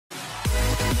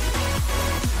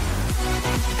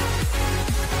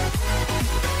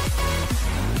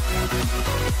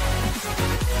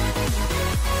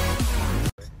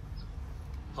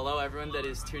Hello everyone that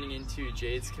is tuning into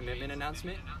Jade's commitment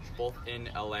announcement, both in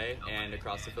LA and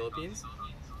across the Philippines.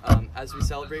 As we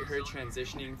celebrate her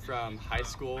transitioning from high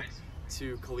school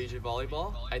to collegiate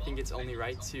volleyball, I think it's only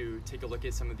right to take a look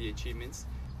at some of the achievements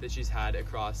that she's had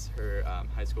across her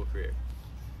high school career.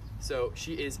 So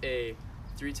she is a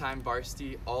 3-time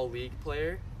varsity all-league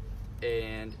player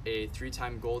and a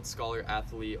 3-time Gold Scholar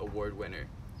Athlete Award winner.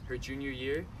 Her junior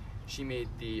year, she made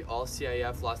the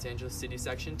All-CIF Los Angeles City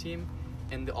Section team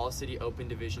and the All-City Open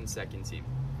Division second team.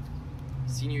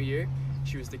 Senior year,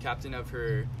 she was the captain of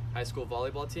her high school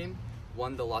volleyball team,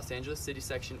 won the Los Angeles City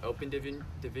Section Open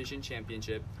Division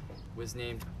Championship, was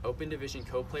named Open Division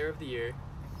Co-Player of the Year,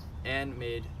 and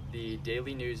made the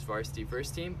Daily News Varsity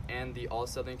First Team and the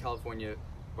All-Southern California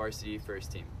Varsity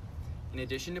First Team. In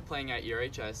addition to playing at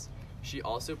ERHS, she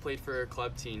also played for her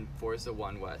club team, Forza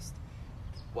 1 West.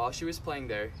 While she was playing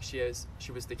there, she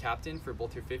was the captain for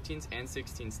both her 15s and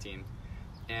 16s team,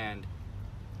 and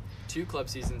 2 club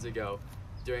seasons ago,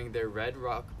 during their Red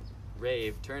Rock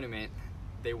Rave tournament,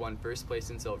 they won first place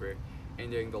in silver,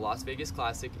 and during the Las Vegas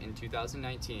Classic in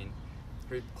 2019,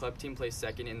 her club team placed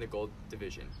second in the gold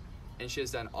division. And she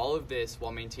has done all of this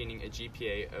while maintaining a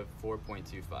GPA of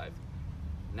 4.25.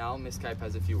 Now, Ms. Kipe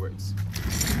has a few words.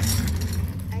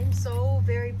 I'm so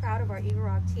very proud of our Eagle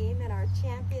Rock team and our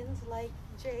champions like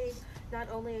Jade. Not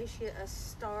only is she a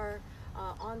star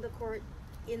on the court,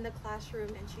 in the classroom,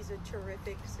 and she's a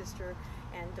terrific sister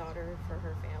and daughter for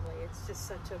her family. It's just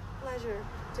such a pleasure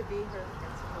to be her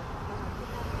principal.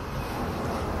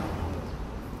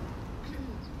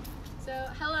 So,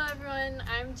 hello everyone,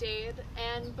 I'm Jade,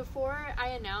 and before I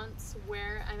announce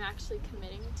where I'm actually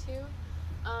committing to,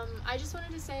 I just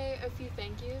wanted to say a few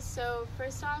thank yous. So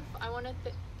first off, I want to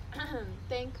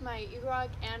thank my Eagle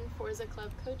Rock and Forza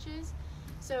Club coaches.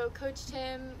 So Coach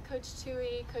Tim, Coach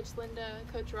Tui, Coach Linda,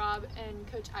 Coach Rob, and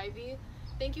Coach Ivy.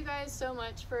 Thank you guys so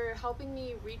much for helping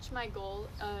me reach my goal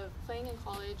of playing in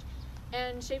college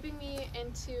and shaping me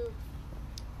into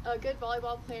a good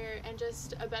volleyball player and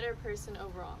just a better person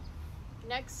overall.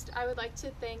 Next, I would like to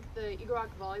thank the Eagle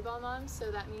Rock Volleyball Moms, so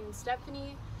that means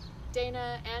Stephanie,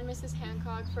 Dana, and Mrs.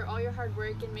 Hancock, for all your hard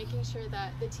work in making sure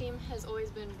that the team has always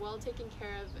been well taken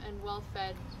care of and well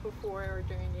fed before or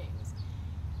during games.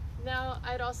 Now,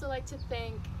 I'd also like to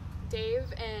thank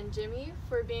Dave and Jimmy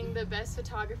for being the best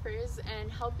photographers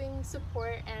and helping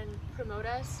support and promote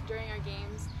us during our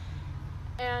games.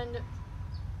 And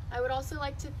I would also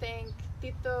like to thank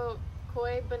Tito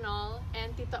Coy Banal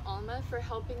and Tita Alma for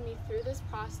helping me through this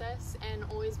process and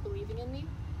always believing in me.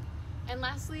 And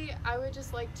lastly, I would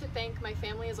just like to thank my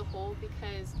family as a whole,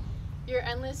 because your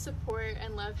endless support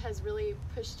and love has really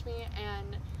pushed me,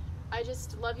 and I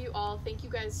just love you all. Thank you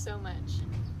guys so much.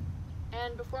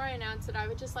 And before I announce it, I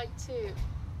would just like to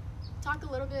talk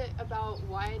a little bit about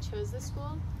why I chose this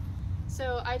school.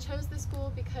 So I chose this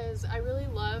school because I really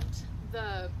loved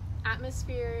the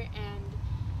atmosphere and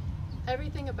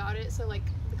everything about it, so like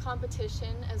the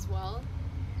competition as well.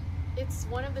 It's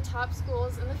one of the top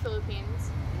schools in the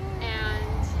Philippines,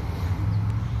 and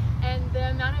the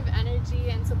amount of energy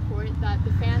and support that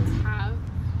the fans have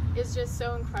is just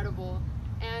so incredible.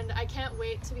 And I can't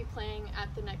wait to be playing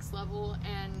at the next level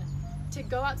and to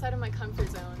go outside of my comfort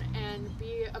zone and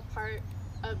be a part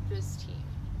of this team.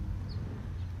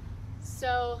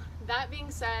 So that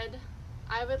being said,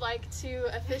 I would like to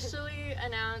officially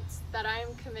announce that I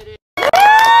am committed.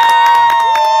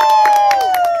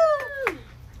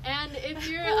 And if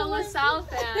you're a LaSalle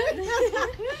fan,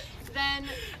 then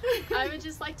I would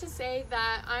just like to say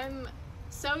that I'm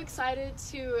so excited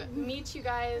to meet you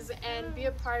guys and be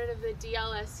a part of the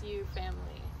DLSU family.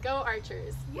 Go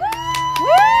Archers! Yeah! Woo!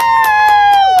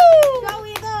 Go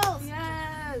Eagles!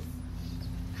 Yes!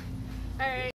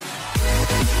 Alright.